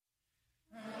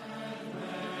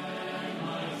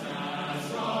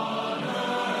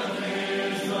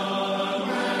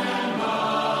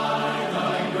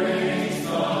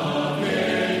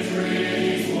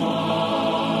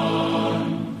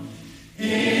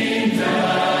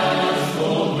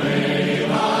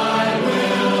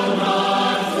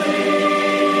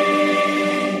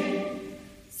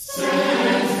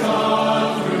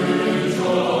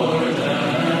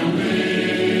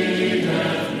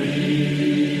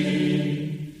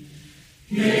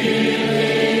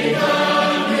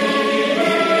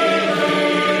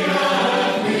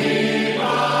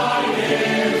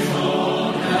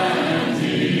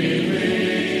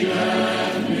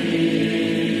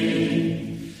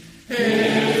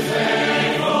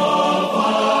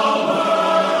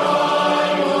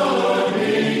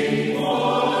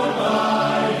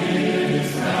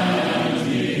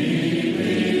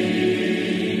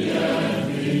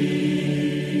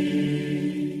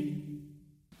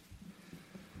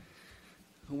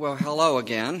Well, hello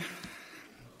again.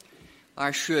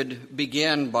 I should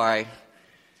begin by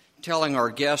telling our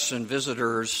guests and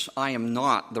visitors I am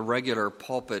not the regular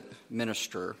pulpit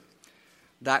minister.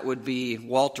 That would be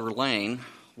Walter Lane.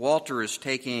 Walter is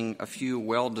taking a few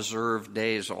well-deserved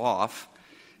days off,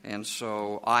 and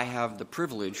so I have the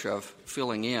privilege of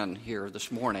filling in here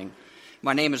this morning.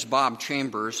 My name is Bob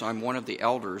Chambers. I'm one of the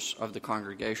elders of the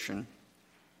congregation.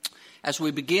 As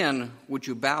we begin, would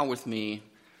you bow with me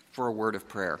for a word of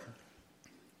prayer?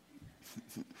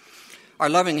 Our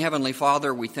loving Heavenly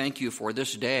Father, we thank you for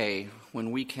this day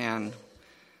when we can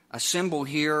assemble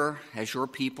here as your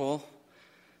people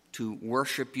to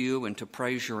worship you and to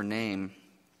praise your name.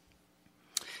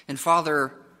 And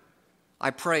Father,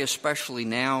 I pray especially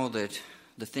now that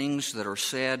the things that are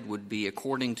said would be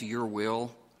according to your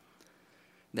will,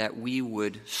 that we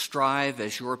would strive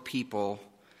as your people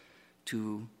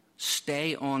to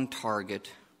stay on target,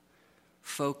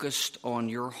 focused on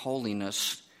your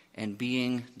holiness and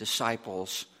being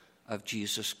disciples of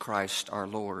Jesus Christ our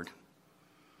Lord.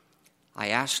 I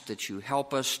ask that you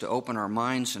help us to open our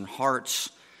minds and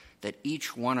hearts, that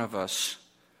each one of us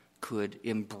could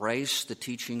embrace the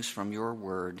teachings from your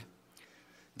word.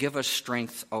 Give us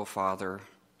strength, O Father.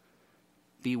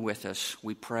 Be with us,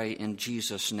 we pray in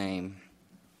Jesus' name.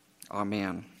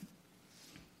 Amen.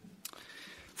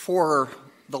 For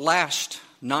the last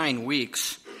 9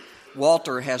 weeks,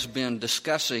 Walter has been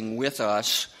discussing with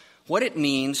us what it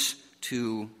means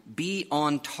to be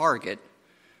on target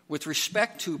with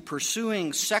respect to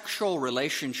pursuing sexual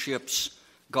relationships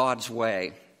God's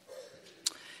way.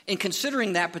 In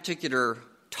considering that particular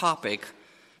topic,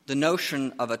 the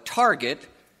notion of a target,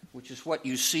 which is what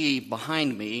you see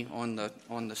behind me on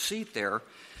the seat there,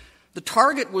 the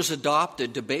target was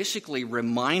adopted to basically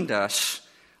remind us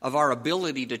of our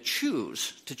ability to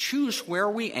choose where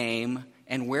we aim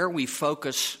and where we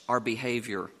focus our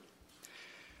behavior.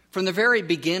 From the very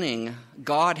beginning,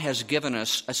 God has given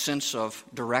us a sense of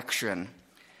direction.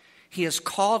 He has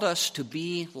called us to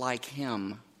be like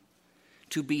Him,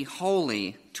 to be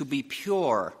holy, to be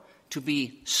pure, to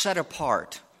be set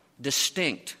apart,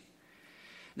 distinct.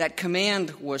 That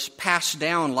command was passed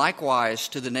down likewise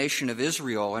to the nation of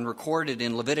Israel and recorded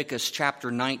in Leviticus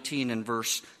chapter 19 and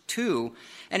verse 2,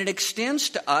 and it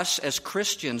extends to us as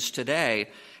Christians today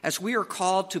as we are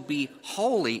called to be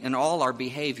holy in all our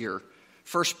behavior.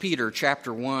 1 Peter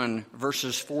chapter 1,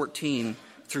 verses 14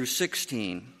 through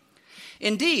 16.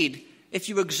 Indeed, if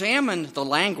you examine the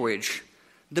language,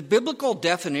 the biblical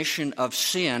definition of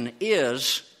sin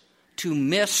is to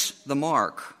miss the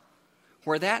mark,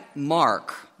 where that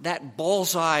mark, that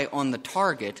bullseye on the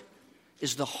target,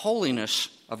 is the holiness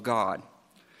of God.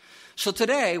 So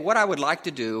today, what I would like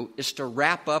to do is to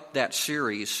wrap up that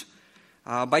series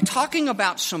by talking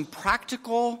about some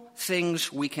practical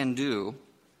things we can do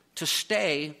to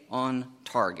stay on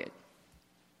target.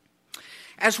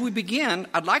 As we begin,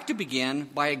 I'd like to begin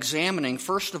by examining,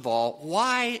 first of all,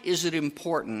 why is it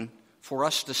important for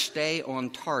us to stay on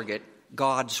target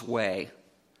God's way?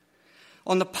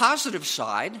 On the positive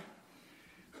side,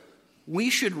 we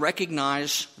should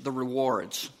recognize the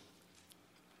rewards.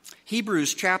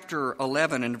 Hebrews chapter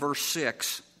 11 and verse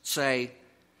 6 say,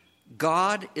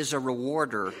 God is a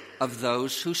rewarder of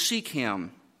those who seek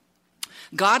Him.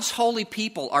 God's holy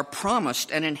people are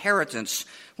promised an inheritance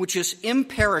which is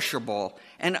imperishable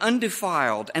and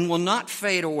undefiled and will not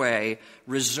fade away,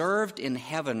 reserved in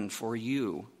heaven for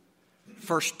you.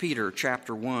 1 Peter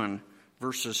chapter 1,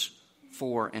 verses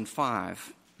 4 and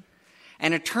 5.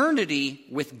 An eternity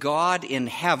with God in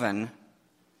heaven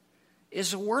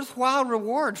is a worthwhile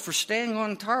reward for staying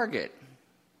on target.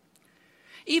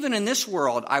 Even in this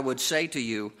world, I would say to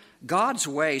you, God's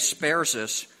way spares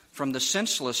us from the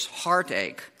senseless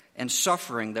heartache and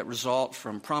suffering that result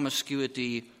from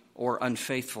promiscuity or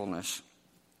unfaithfulness.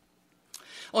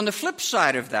 On the flip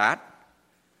side of that,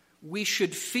 we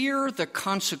should fear the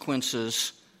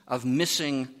consequences of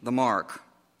missing the mark.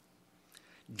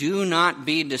 Do not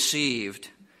be deceived.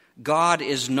 God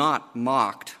is not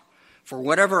mocked. For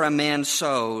whatever a man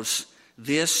sows,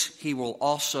 this he will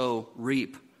also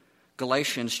reap.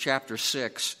 Galatians chapter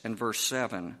 6 and verse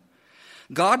 7.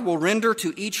 God will render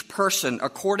to each person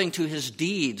according to his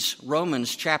deeds.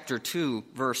 Romans chapter 2,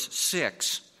 verse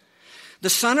 6. The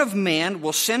Son of Man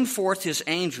will send forth his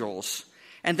angels,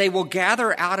 and they will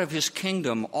gather out of his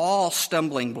kingdom all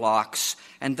stumbling blocks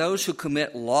and those who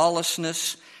commit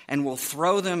lawlessness, and will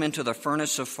throw them into the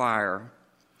furnace of fire.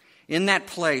 In that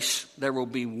place there will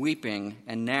be weeping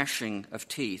and gnashing of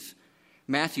teeth.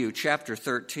 Matthew chapter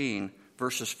 13,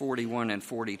 verses 41 and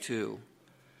 42.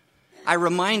 I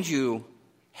remind you,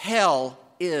 hell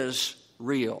is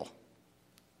real.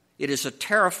 It is a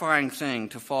terrifying thing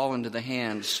to fall into the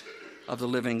hands of the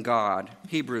living God.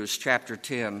 Hebrews chapter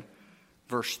 10,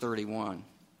 verse 31.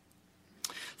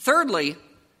 Thirdly,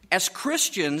 as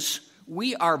Christians,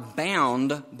 we are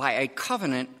bound by a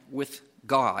covenant with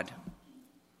God.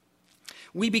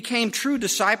 We became true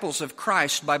disciples of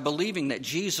Christ by believing that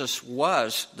Jesus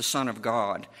was the Son of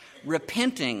God,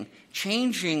 repenting,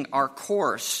 changing our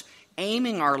course,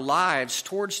 aiming our lives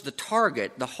towards the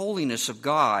target, the holiness of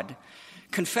God,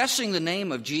 confessing the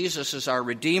name of Jesus as our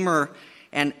Redeemer,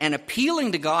 and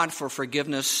appealing to God for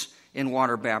forgiveness in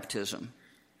water baptism.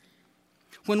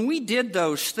 When we did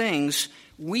those things,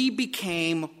 we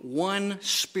became one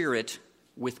spirit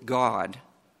with God.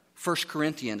 1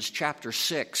 Corinthians chapter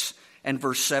 6 and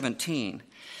verse 17.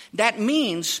 That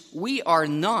means we are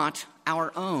not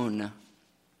our own.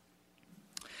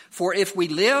 For if we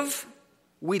live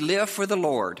for the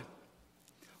Lord.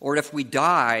 Or if we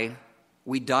die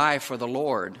for the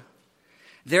Lord.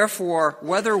 Therefore,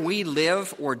 whether we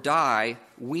live or die,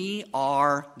 we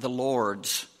are the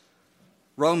Lord's.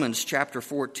 Romans chapter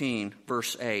 14,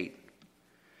 verse 8.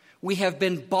 We have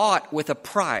been bought with a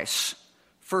price.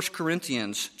 1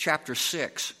 Corinthians chapter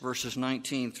 6, verses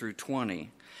 19 through 20.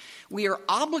 We are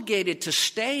obligated to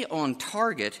stay on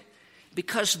target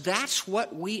because that's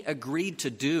what we agreed to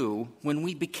do when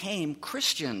we became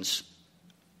Christians.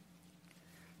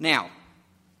 Now,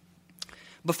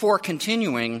 before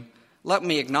continuing, let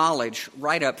me acknowledge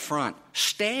right up front,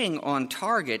 staying on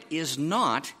target is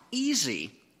not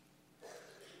easy.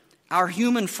 Our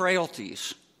human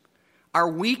frailties, our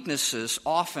weaknesses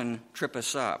often trip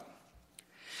us up.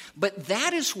 But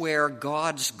that is where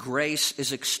God's grace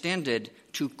is extended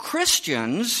to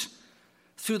Christians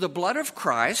through the blood of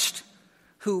Christ,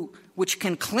 which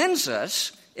can cleanse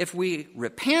us if we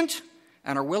repent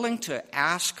and are willing to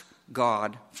ask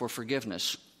God for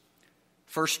forgiveness.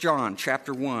 1 John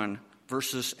chapter 1,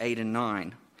 verses 8 and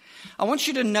 9. I want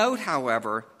you to note,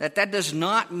 however, that does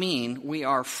not mean we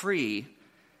are free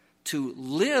to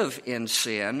live in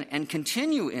sin and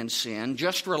continue in sin,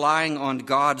 just relying on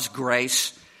God's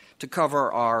grace to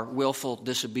cover our willful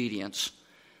disobedience.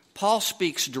 Paul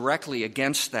speaks directly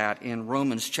against that in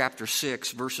Romans chapter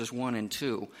 6, verses 1 and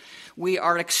 2. We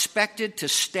are expected to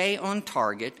stay on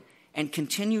target and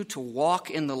continue to walk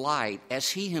in the light as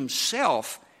he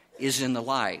himself is in the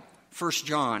light. 1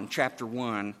 John chapter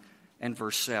 1 and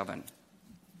verse 7.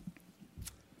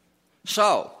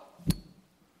 So,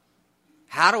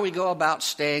 how do we go about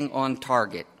staying on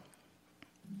target?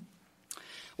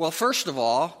 Well, first of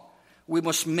all, we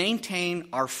must maintain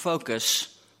our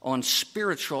focus on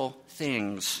spiritual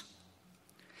things.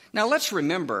 Now, let's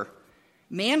remember,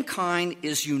 mankind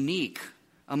is unique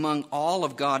among all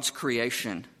of God's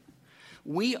creation.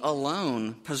 We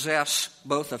alone possess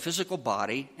both a physical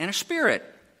body and a spirit.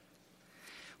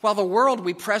 While the world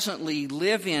we presently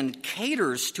live in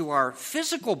caters to our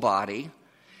physical body,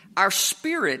 our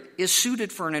spirit is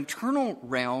suited for an eternal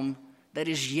realm that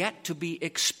is yet to be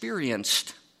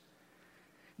experienced.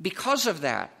 Because of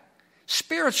that,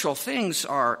 spiritual things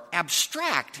are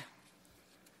abstract.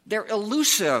 They're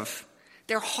elusive.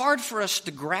 They're hard for us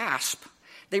to grasp.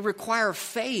 They require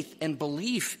faith and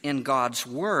belief in God's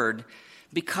word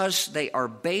because they are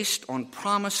based on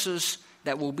promises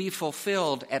that will be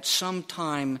fulfilled at some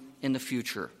time in the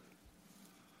future.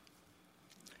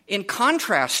 In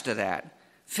contrast to that,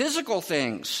 physical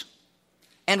things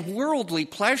and worldly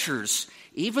pleasures,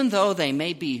 even though they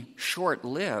may be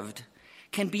short-lived,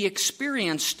 can be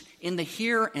experienced in the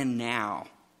here and now.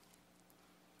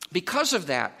 Because of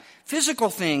that, physical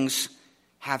things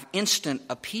have instant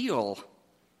appeal.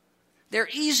 They're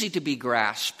easy to be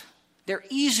grasped. They're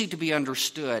easy to be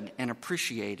understood and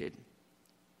appreciated.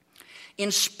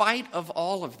 In spite of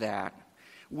all of that,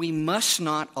 we must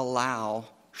not allow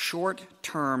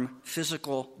short-term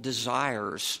physical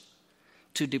desires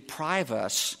to deprive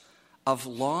us of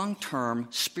long-term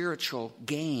spiritual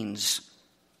gains.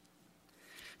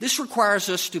 This requires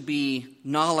us to be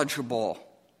knowledgeable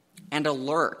and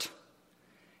alert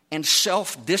and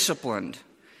self-disciplined.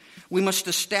 We must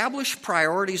establish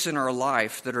priorities in our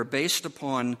life that are based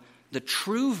upon the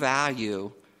true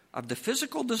value of the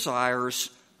physical desires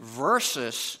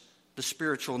versus the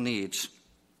spiritual needs.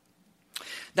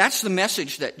 That's the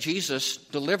message that Jesus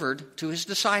delivered to his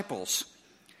disciples.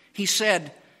 He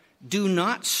said, "Do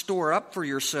not store up for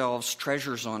yourselves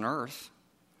treasures on earth,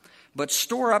 but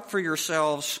store up for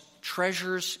yourselves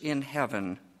treasures in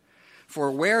heaven.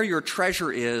 For where your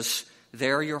treasure is,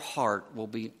 there your heart will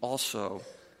be also."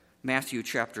 Matthew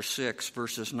chapter 6,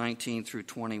 verses 19 through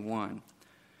 21.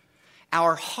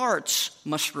 Our hearts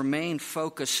must remain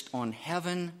focused on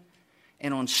heaven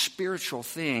and on spiritual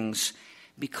things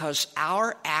because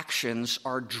our actions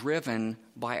are driven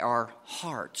by our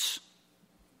hearts.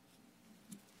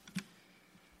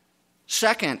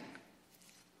 Second,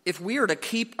 if we are to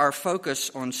keep our focus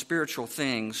on spiritual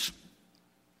things,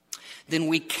 then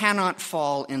we cannot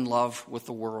fall in love with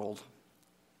the world.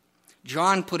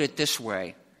 John put it this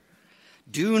way: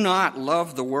 "Do not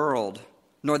love the world,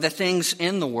 nor the things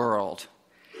in the world.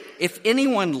 If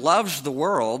anyone loves the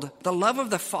world, the love of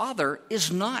the Father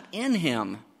is not in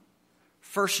him."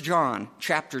 1 John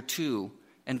chapter 2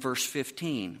 and verse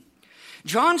 15.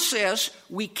 John says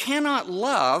we cannot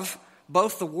love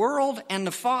both the world and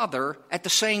the Father at the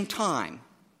same time.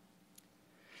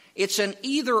 It's an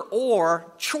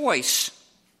either-or choice.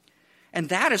 And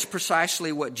that is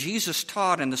precisely what Jesus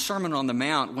taught in the Sermon on the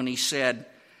Mount when he said,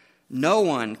 "No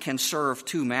one can serve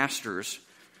two masters,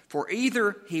 for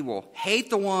either he will hate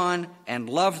the one and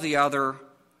love the other,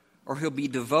 or he'll be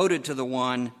devoted to the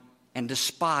one and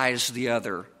despise the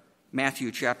other."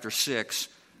 Matthew chapter 6,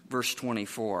 verse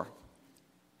 24.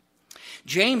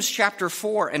 James chapter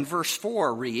 4 and verse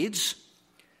 4 reads,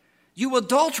 "You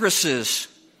adulteresses,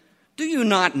 do you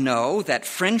not know that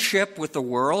friendship with the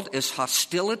world is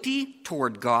hostility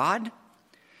toward God?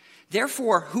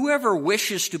 Therefore, whoever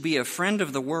wishes to be a friend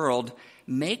of the world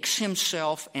makes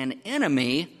himself an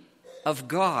enemy of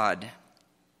God."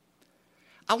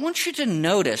 I want you to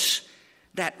notice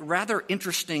that rather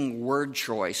interesting word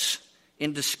choice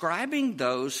in describing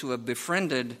those who have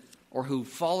befriended or who've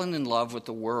fallen in love with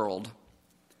the world.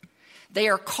 They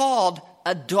are called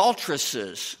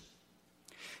adulteresses.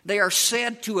 They are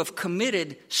said to have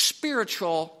committed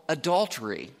spiritual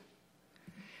adultery.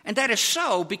 And that is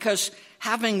so because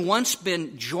having once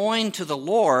been joined to the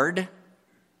Lord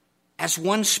as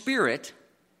one spirit,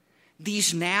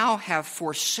 these now have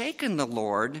forsaken the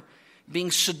Lord,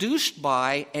 being seduced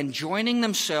by and joining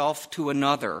themselves to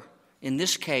another, in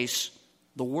this case,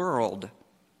 the world.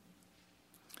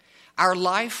 Our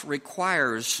life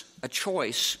requires a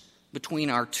choice between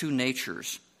our two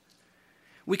natures.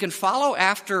 We can follow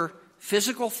after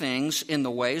physical things in the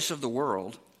ways of the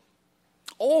world,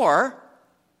 or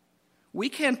we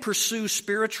can pursue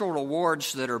spiritual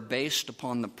rewards that are based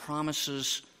upon the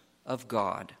promises of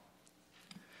God.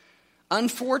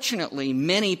 Unfortunately,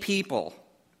 many people,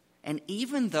 and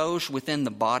even those within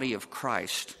the body of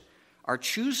Christ, are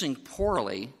choosing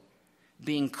poorly,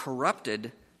 being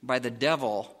corrupted by the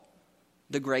devil,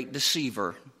 the great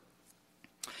deceiver.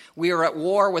 We are at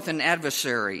war with an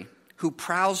adversary who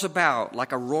prowls about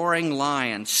like a roaring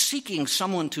lion, seeking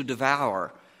someone to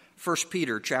devour. 1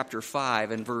 Peter chapter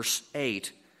 5 and verse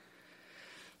 8.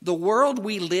 The world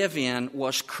we live in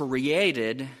was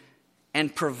created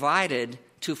and provided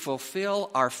to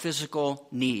fulfill our physical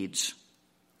needs.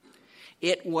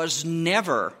 It was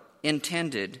never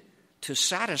intended to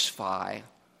satisfy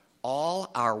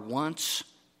all our wants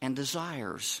and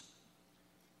desires.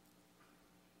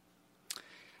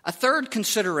 A third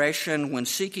consideration when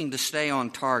seeking to stay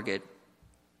on target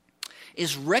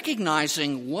is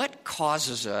recognizing what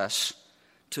causes us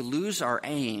to lose our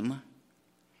aim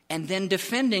and then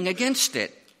defending against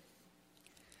it.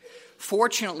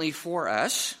 Fortunately for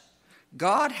us,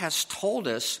 God has told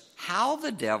us how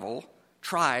the devil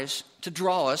tries to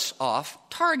draw us off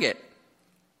target.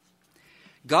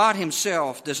 God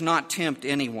himself does not tempt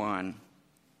anyone,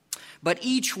 but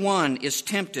each one is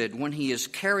tempted when he is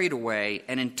carried away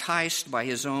and enticed by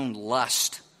his own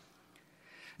lust.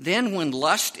 Then when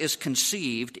lust is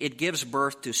conceived, it gives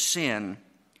birth to sin.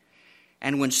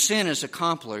 And when sin is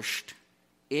accomplished,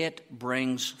 it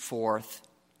brings forth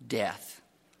death.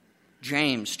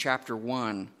 James chapter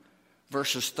 1,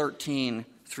 verses 13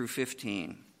 through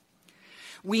 15.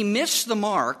 We miss the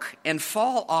mark and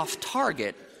fall off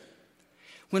target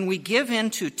when we give in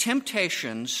to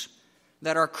temptations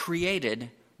that are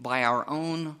created by our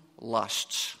own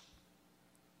lusts.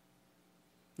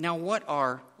 Now, what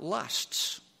are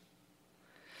lusts?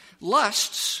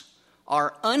 Lusts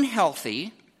are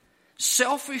unhealthy,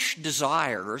 selfish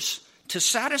desires to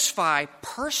satisfy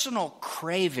personal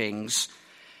cravings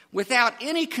without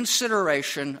any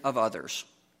consideration of others.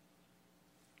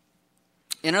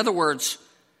 In other words,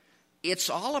 it's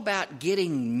all about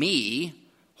getting me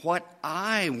what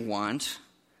I want,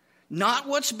 not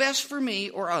what's best for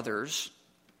me or others,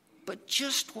 but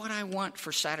just what I want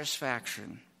for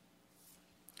satisfaction.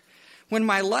 When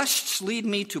my lusts lead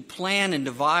me to plan and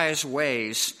devise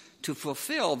ways to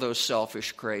fulfill those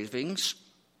selfish cravings,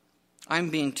 I'm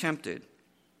being tempted.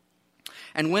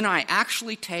 And when I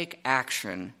actually take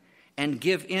action and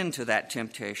give in to that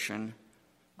temptation,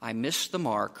 I miss the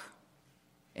mark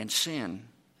and sin.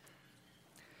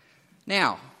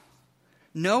 Now,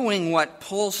 knowing what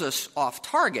pulls us off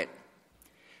target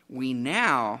we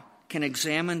now can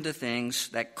examine the things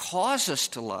that cause us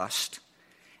to lust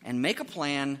and make a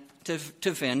plan to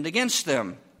fend against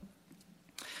them.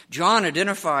 John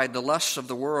identified the lusts of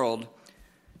the world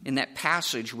in that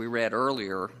passage we read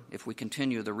earlier, if we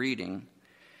continue the reading.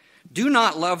 Do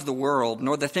not love the world,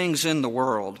 nor the things in the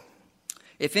world.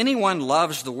 If anyone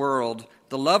loves the world,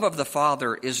 the love of the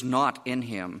Father is not in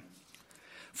him.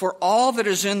 For all that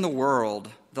is in the world,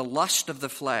 the lust of the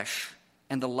flesh,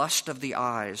 and the lust of the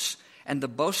eyes, and the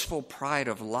boastful pride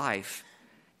of life,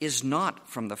 is not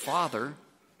from the Father,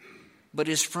 but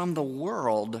is from the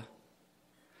world.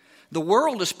 The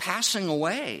world is passing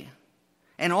away,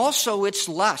 and also its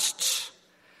lusts.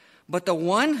 But the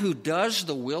one who does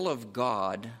the will of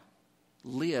God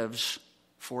lives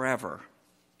forever.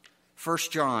 1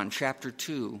 John chapter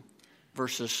 2,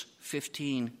 verses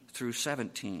 15 through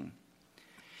 17.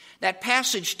 That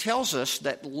passage tells us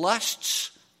that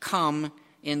lusts come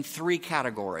in three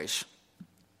categories.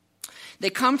 They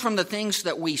come from the things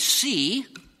that we see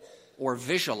or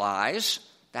visualize.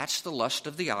 That's the lust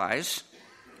of the eyes.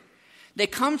 They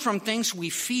come from things we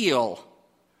feel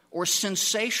or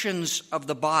sensations of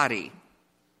the body.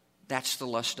 That's the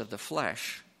lust of the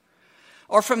flesh.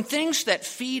 Or from things that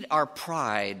feed our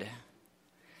pride.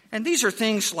 And these are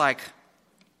things like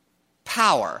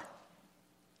power,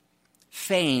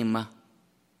 fame,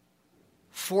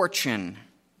 fortune.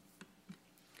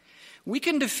 We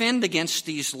can defend against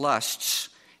these lusts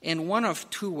in one of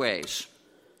two ways.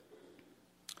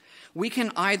 We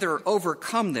can either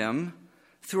overcome them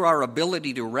through our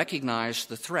ability to recognize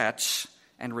the threats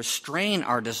and restrain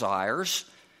our desires.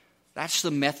 That's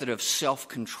the method of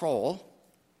self-control.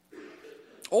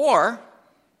 Or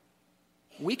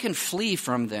we can flee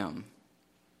from them.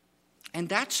 And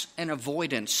that's an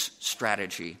avoidance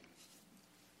strategy.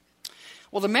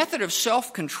 Well, the method of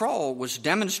self-control was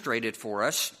demonstrated for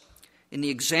us in the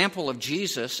example of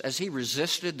Jesus as he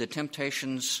resisted the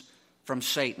temptations from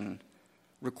Satan,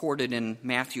 recorded in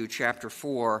Matthew chapter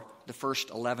 4, the first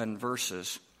 11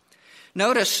 verses.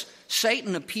 Notice,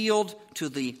 Satan appealed to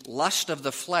the lust of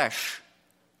the flesh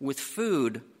with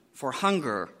food for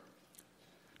hunger,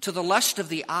 to the lust of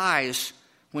the eyes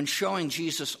when showing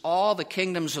Jesus all the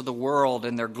kingdoms of the world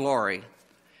and their glory,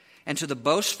 and to the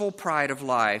boastful pride of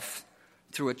life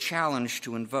through a challenge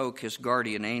to invoke his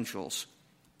guardian angels.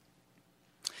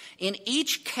 In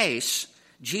each case,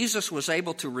 Jesus was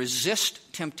able to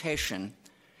resist temptation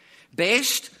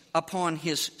based upon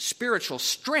his spiritual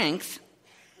strength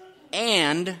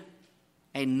and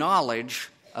a knowledge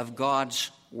of God's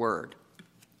word.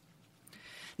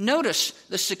 Notice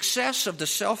the success of the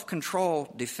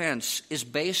self-control defense is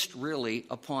based really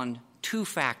upon two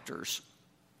factors.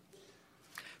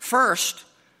 First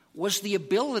was the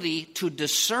ability to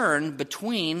discern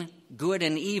between good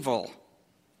and evil.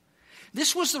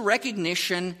 This was the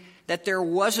recognition that there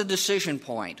was a decision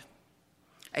point,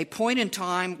 a point in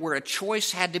time where a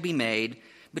choice had to be made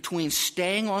between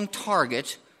staying on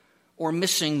target or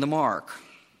missing the mark.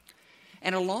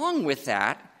 And along with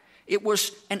that, it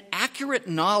was an accurate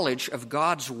knowledge of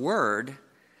God's word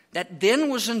that then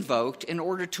was invoked in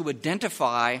order to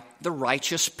identify the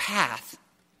righteous path.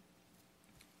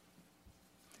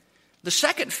 The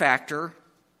second factor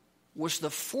was the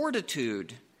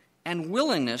fortitude and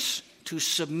willingness to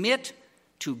submit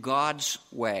to God's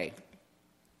way.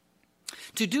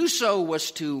 To do so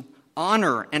was to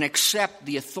honor and accept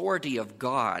the authority of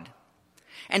God,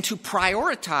 and to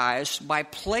prioritize by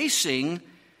placing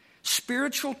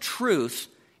spiritual truth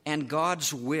and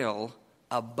God's will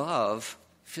above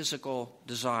physical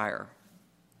desire.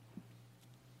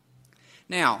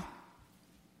 Now,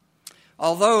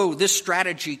 although this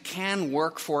strategy can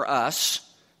work for us,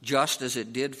 just as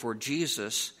it did for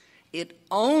Jesus, it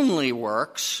only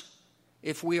works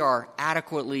if we are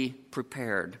adequately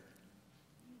prepared.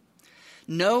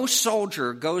 No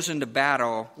soldier goes into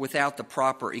battle without the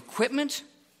proper equipment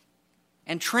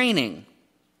and training,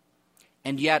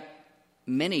 and yet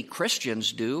many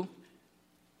Christians do.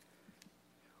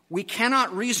 We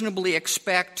cannot reasonably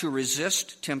expect to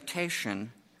resist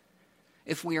temptation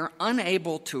if we are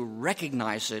unable to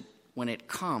recognize it when it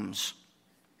comes.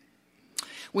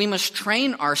 We must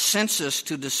train our senses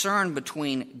to discern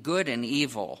between good and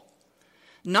evil,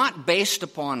 not based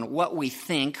upon what we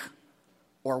think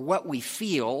or what we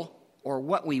feel or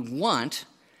what we want,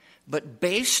 but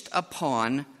based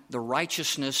upon the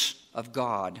righteousness of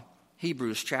God.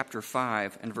 Hebrews chapter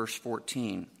 5 and verse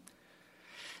 14.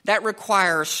 That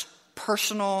requires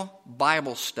personal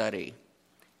Bible study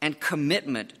and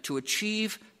commitment to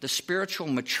achieve the spiritual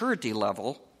maturity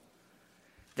level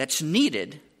that's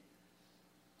needed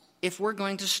if we're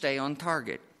going to stay on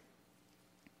target.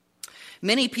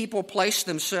 Many people place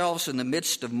themselves in the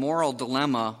midst of moral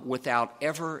dilemma without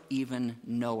ever even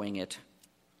knowing it.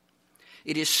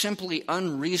 It is simply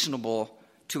unreasonable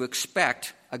to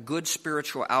expect a good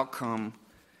spiritual outcome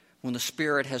when the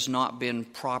spirit has not been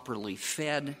properly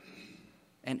fed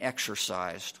and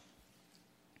exercised.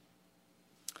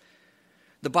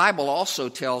 The Bible also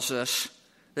tells us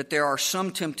that there are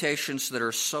some temptations that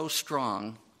are so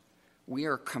strong we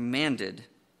are commanded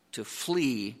to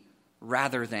flee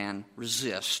rather than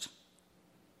resist.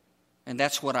 And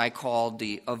that's what I call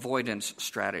the avoidance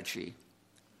strategy.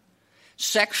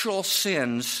 Sexual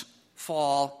sins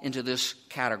fall into this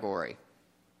category.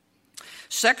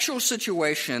 Sexual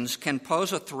situations can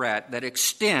pose a threat that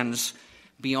extends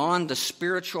beyond the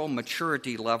spiritual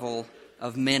maturity level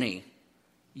of many,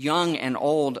 young and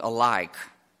old alike.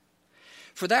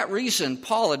 For that reason,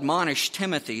 Paul admonished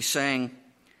Timothy, saying,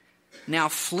 "Now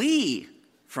flee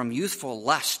from youthful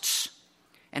lusts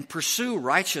and pursue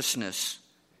righteousness,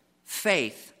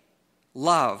 faith,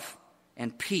 love,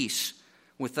 and peace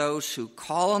with those who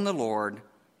call on the Lord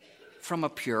from a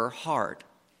pure heart."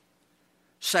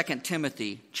 2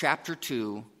 Timothy chapter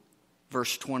 2,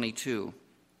 verse 22.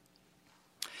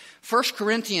 1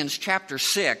 Corinthians chapter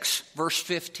 6, verse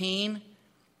 15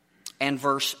 and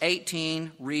verse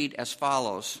 18 read as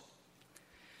follows.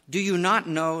 "Do you not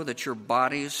know that your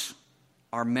bodies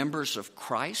are members of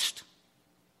Christ?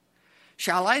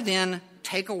 Shall I then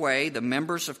take away the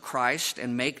members of Christ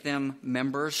and make them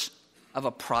members of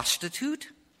a prostitute?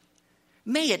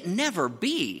 May it never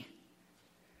be.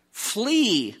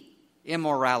 Flee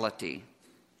immorality.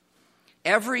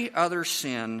 Every other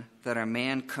sin that a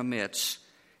man commits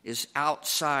is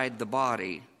outside the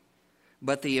body,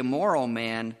 but the immoral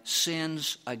man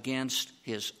sins against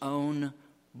his own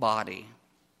body.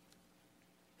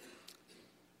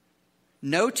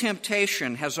 No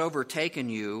temptation has overtaken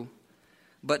you,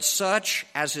 but such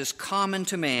as is common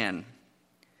to man,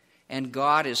 and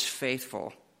God is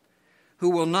faithful, who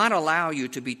will not allow you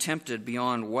to be tempted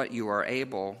beyond what you are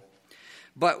able,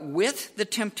 but with the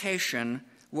temptation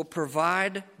will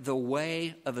provide the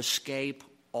way of escape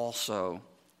also,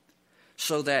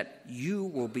 so that you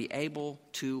will be able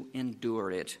to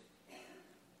endure it."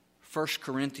 1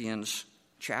 Corinthians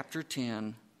chapter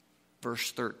 10, verse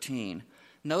 13.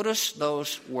 Notice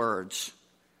those words.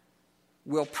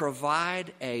 Will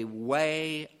provide a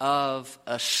way of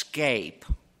escape.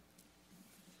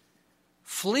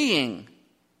 Fleeing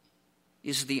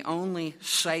is the only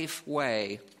safe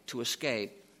way to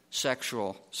escape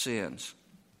sexual sins.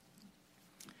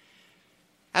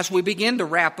 As we begin to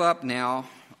wrap up now,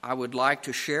 I would like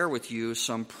to share with you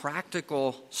some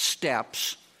practical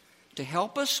steps to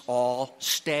help us all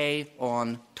stay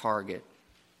on target.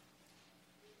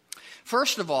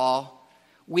 First of all,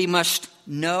 we must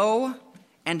know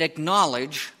and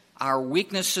acknowledge our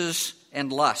weaknesses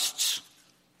and lusts.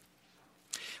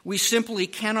 We simply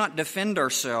cannot defend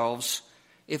ourselves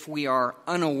if we are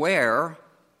unaware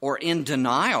or in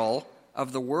denial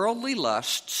of the worldly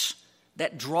lusts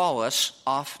that draw us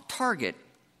off target.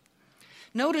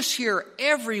 Notice here,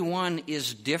 everyone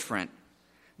is different.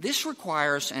 This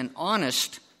requires an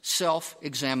honest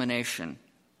self-examination.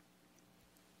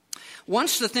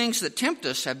 Once the things that tempt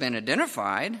us have been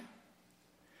identified,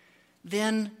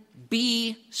 then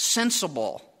be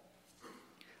sensible.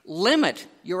 Limit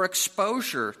your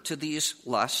exposure to these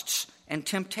lusts and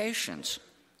temptations.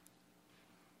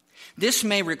 This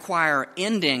may require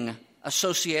ending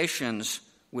associations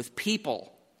with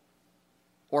people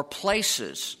or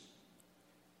places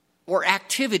or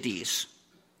activities.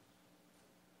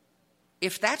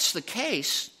 If that's the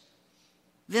case,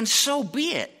 then so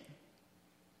be it.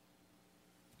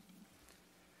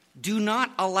 Do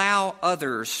not allow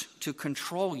others to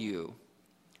control you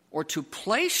or to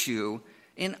place you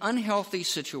in unhealthy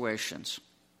situations.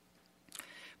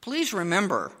 Please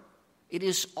remember, it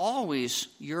is always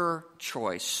your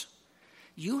choice.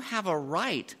 You have a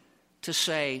right to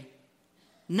say,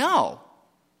 "No,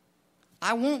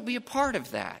 I won't be a part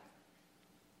of that."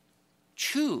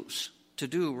 Choose to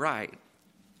do right.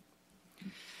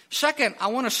 Second, I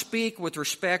want to speak with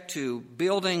respect to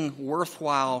building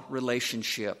worthwhile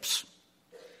relationships.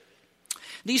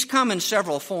 These come in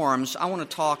several forms. I want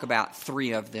to talk about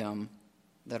three of them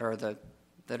that are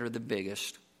the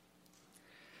biggest.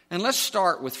 And let's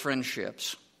start with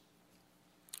friendships.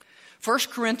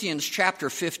 1 Corinthians chapter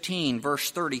 15,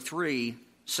 verse 33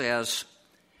 says,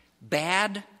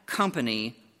 "Bad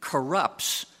company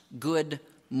corrupts good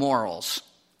morals."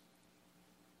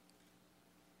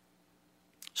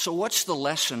 So what's the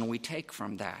lesson we take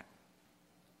from that?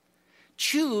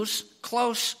 Choose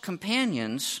close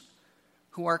companions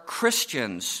who are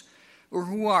Christians, or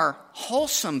who are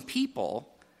wholesome people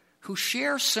who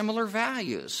share similar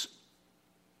values.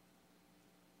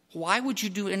 Why would you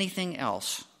do anything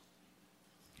else?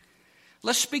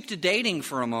 Let's speak to dating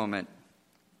for a moment.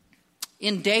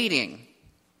 In dating,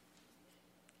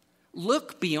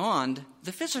 look beyond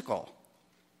the physical.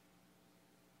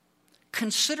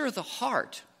 Consider the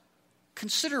heart.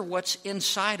 Consider what's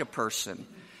inside a person.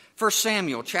 1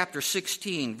 Samuel chapter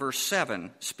 16, verse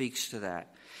 7 speaks to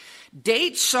that.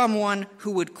 Date someone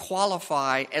who would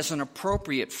qualify as an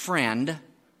appropriate friend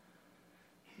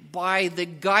by the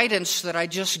guidance that I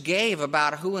just gave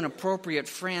about who an appropriate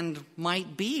friend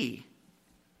might be.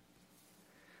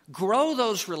 Grow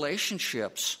those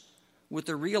relationships with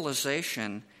the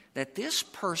realization that this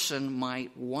person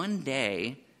might one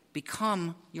day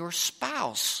become your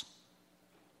spouse.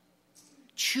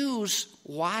 Choose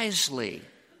wisely.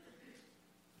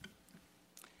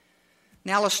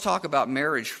 Now let's talk about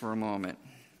marriage for a moment.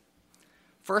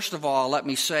 First of all, let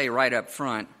me say right up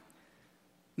front,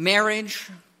 marriage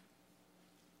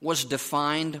was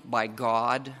defined by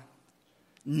God,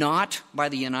 not by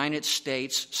the United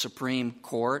States Supreme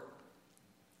Court.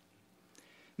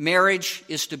 Marriage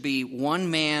is to be one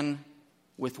man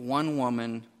with one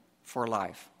woman for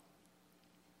life.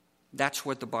 That's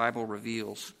what the Bible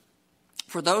reveals.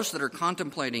 For those that are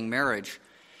contemplating marriage,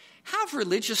 have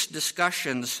religious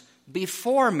discussions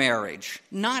before marriage,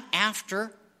 not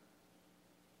after.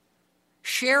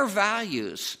 Share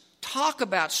values. Talk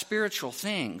about spiritual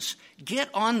things. Get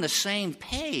on the same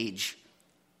page.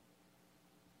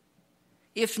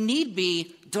 If need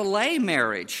be, delay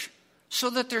marriage so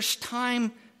that there's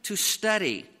time to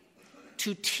study,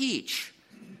 to teach,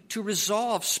 to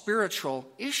resolve spiritual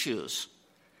issues.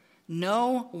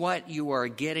 Know what you are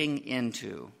getting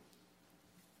into.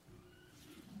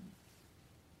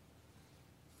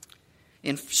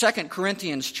 In 2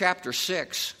 Corinthians chapter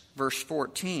 6, verse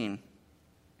 14,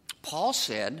 Paul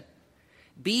said,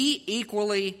 "Be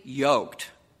equally yoked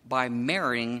by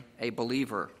marrying a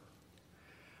believer."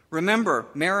 Remember,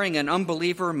 marrying an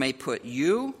unbeliever may put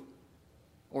you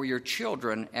or your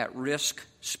children at risk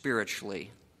spiritually.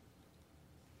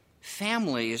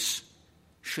 Families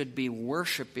should be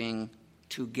worshiping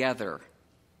together.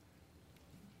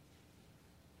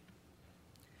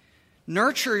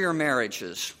 Nurture your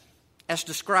marriages, as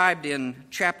described in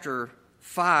chapter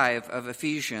 5 of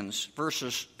Ephesians,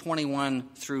 verses 21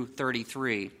 through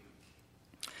 33.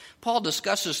 Paul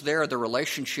discusses there the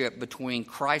relationship between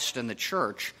Christ and the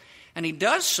church, and he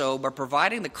does so by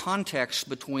providing the context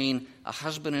between a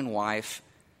husband and wife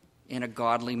in a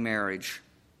godly marriage.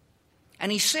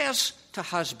 And he says to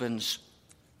husbands,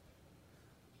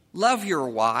 love your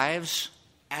wives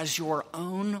as your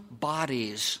own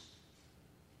bodies.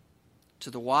 To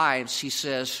the wives, he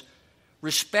says,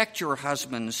 respect your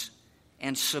husbands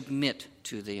and submit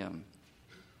to them.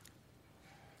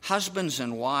 Husbands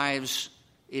and wives,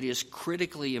 it is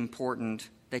critically important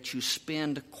that you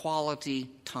spend quality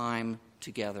time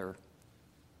together.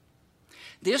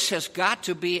 This has got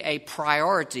to be a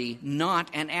priority, not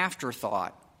an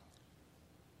afterthought.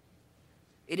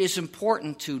 It is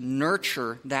important to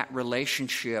nurture that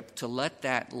relationship, to let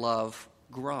that love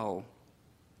grow.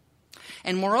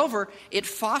 And moreover, it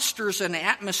fosters an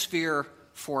atmosphere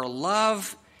for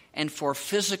love and for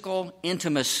physical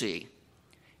intimacy.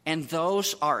 And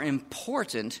those are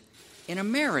important in a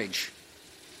marriage.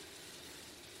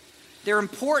 They're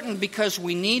important because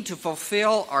we need to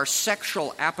fulfill our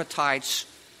sexual appetites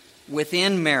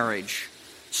within marriage,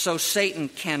 so Satan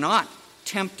cannot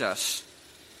tempt us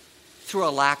through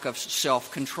a lack of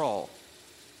self-control.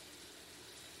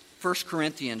 1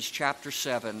 Corinthians chapter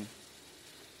 7,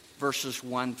 verses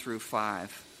 1 through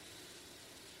 5.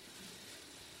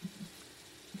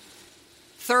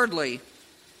 Thirdly,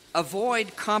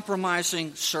 avoid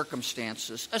compromising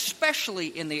circumstances, especially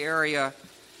in the area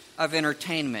of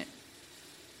entertainment.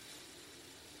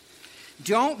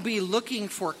 Don't be looking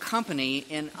for company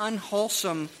in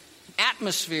unwholesome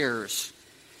atmospheres.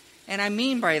 And I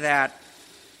mean by that,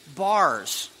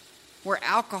 bars where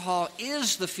alcohol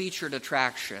is the featured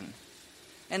attraction.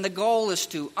 And the goal is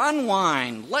to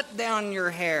unwind, let down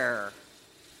your hair.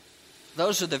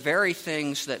 Those are the very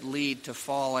things that lead to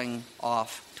falling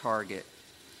off target.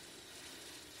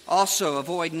 Also,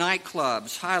 avoid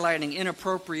nightclubs highlighting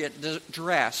inappropriate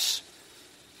dress,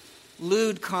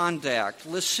 lewd conduct,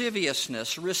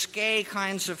 lasciviousness, risque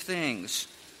kinds of things.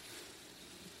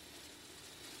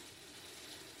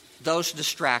 Those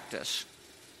distract us.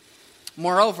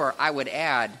 Moreover, I would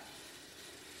add,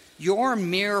 your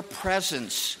mere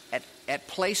presence at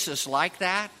places like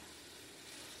that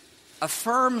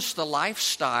affirms the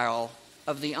lifestyle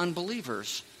of the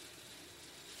unbelievers.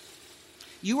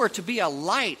 You are to be a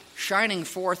light shining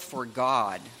forth for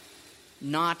God,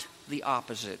 not the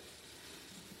opposite.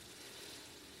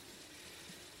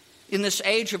 In this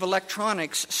age of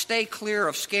electronics, stay clear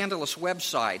of scandalous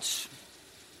websites.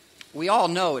 We all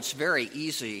know it's very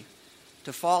easy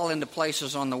to fall into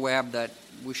places on the web that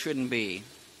we shouldn't be.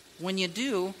 When you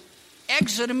do,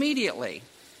 exit immediately.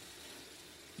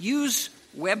 Use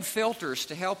web filters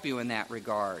to help you in that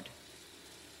regard.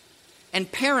 And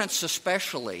parents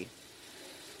especially,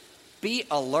 be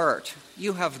alert.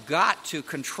 You have got to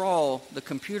control the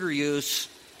computer use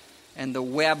and the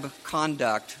web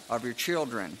conduct of your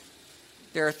children.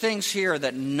 There are things here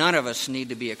that none of us need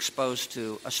to be exposed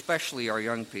to, especially our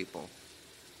young people.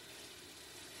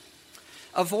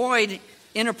 Avoid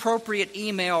inappropriate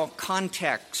email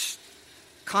contacts,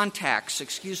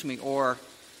 or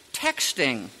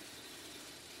texting,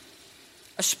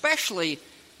 especially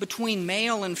between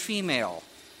male and female.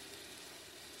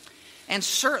 And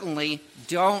certainly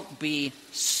don't be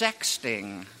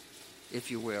sexting, if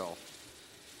you will.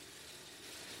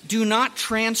 Do not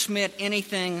transmit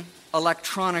anything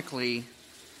electronically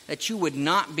that you would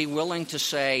not be willing to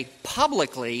say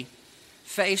publicly,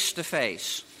 face to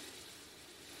face.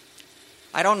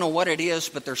 I don't know what it is,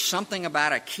 but there's something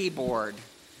about a keyboard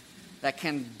that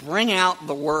can bring out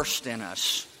the worst in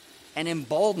us and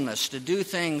embolden us to do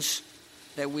things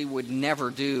that we would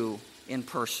never do in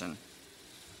person.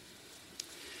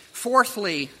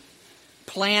 Fourthly,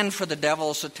 plan for the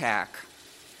devil's attack.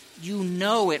 You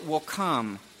know it will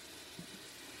come.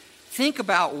 Think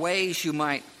about ways you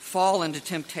might fall into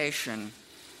temptation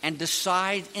and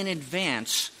decide in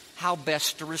advance how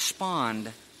best to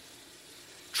respond.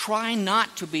 Try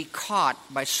not to be caught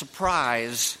by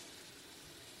surprise.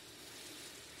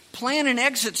 Plan an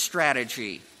exit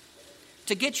strategy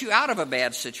to get you out of a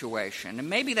bad situation. And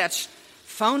maybe that's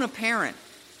phone a parent,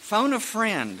 phone a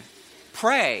friend,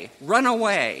 pray, run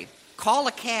away, call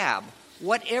a cab,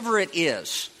 whatever it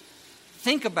is.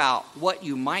 Think about what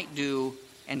you might do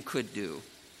and could do.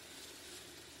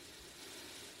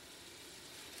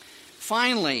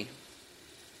 Finally,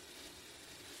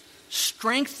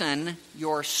 strengthen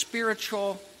your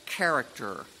spiritual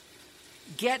character.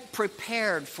 Get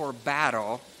prepared for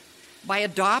battle by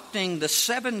adopting the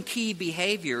 7 key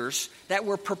behaviors that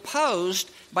were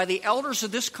proposed by the elders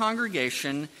of this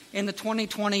congregation in the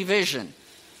 2020 vision.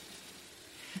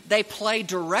 They play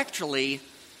directly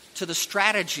to the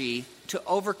strategy to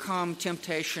overcome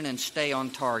temptation and stay on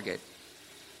target.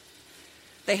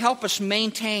 They help us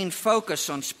maintain focus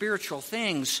on spiritual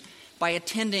things by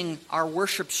attending our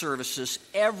worship services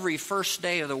every first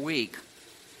day of the week,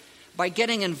 by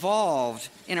getting involved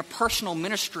in a personal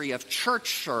ministry of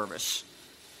church service.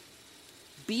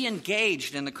 Be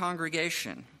engaged in the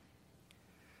congregation.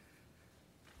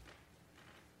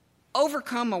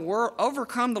 Overcome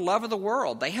the love of the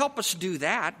world. They help us do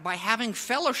that by having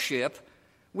fellowship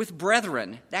with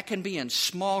brethren. That can be in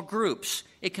small groups.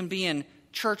 It can be in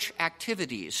church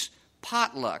activities,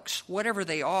 potlucks, whatever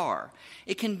they are.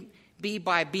 It can be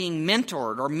by being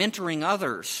mentored or mentoring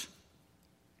others.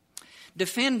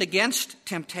 Defend against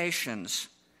temptations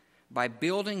by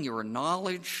building your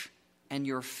knowledge and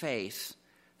your faith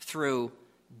through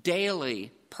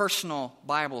daily personal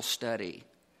Bible study,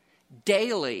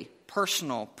 daily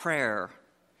personal prayer,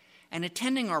 and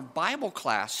attending our Bible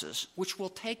classes, which will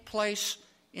take place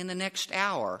in the next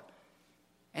hour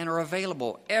and are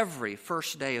available every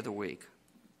first day of the week.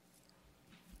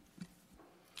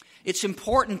 It's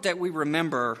important that we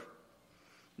remember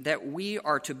that we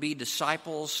are to be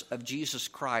disciples of Jesus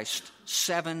Christ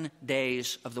 7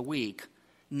 days of the week,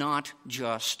 not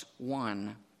just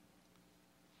one.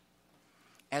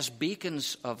 As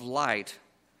beacons of light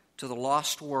to the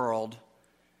lost world,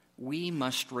 we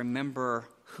must remember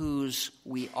whose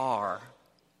we are.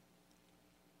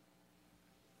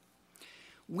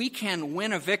 We can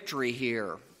win a victory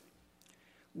here.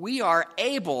 We are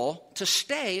able to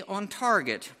stay on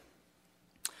target.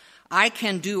 I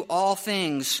can do all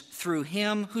things through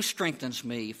him who strengthens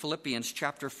me. Philippians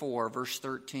chapter 4, verse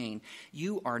 13.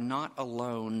 You are not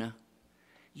alone.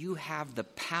 You have the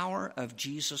power of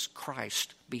Jesus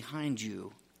Christ behind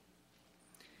you.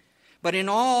 But in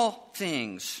all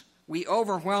things, we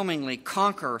overwhelmingly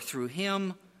conquer through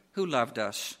him who loved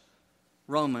us.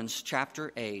 Romans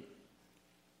chapter 8,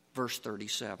 verse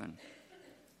 37.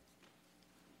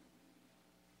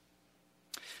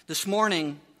 This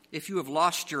morning, if you have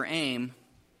lost your aim,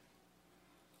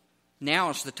 now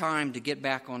is the time to get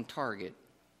back on target.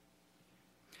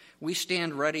 We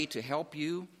stand ready to help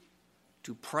you,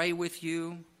 to pray with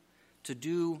you, to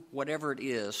do whatever it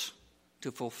is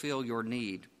to fulfill your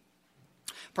need.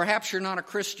 Perhaps you're not a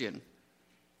Christian.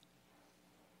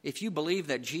 if you believe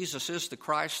that Jesus is the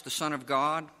Christ, the Son of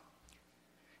God,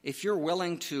 if you're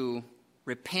willing to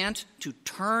repent, to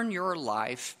turn your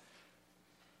life,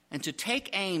 and to take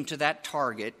aim to that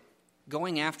target,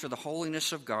 going after the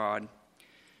holiness of God,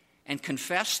 and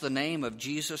confess the name of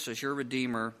Jesus as your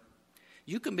Redeemer,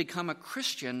 you can become a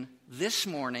Christian this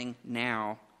morning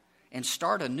now and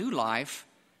start a new life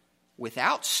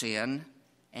without sin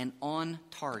and on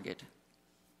target.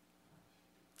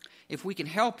 If we can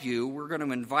help you, we're going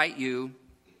to invite you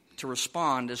to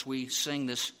respond as we sing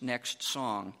this next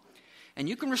song. And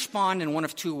you can respond in one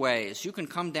of two ways. You can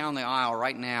come down the aisle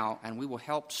right now and we will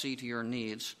help see to your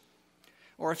needs.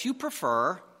 Or if you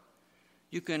prefer,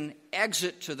 you can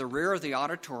exit to the rear of the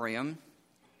auditorium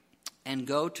and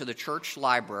go to the church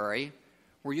library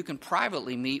where you can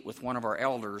privately meet with one of our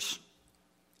elders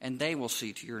and they will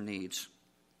see to your needs.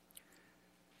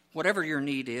 Whatever your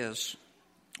need is,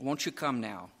 won't you come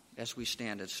now as we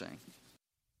stand and sing?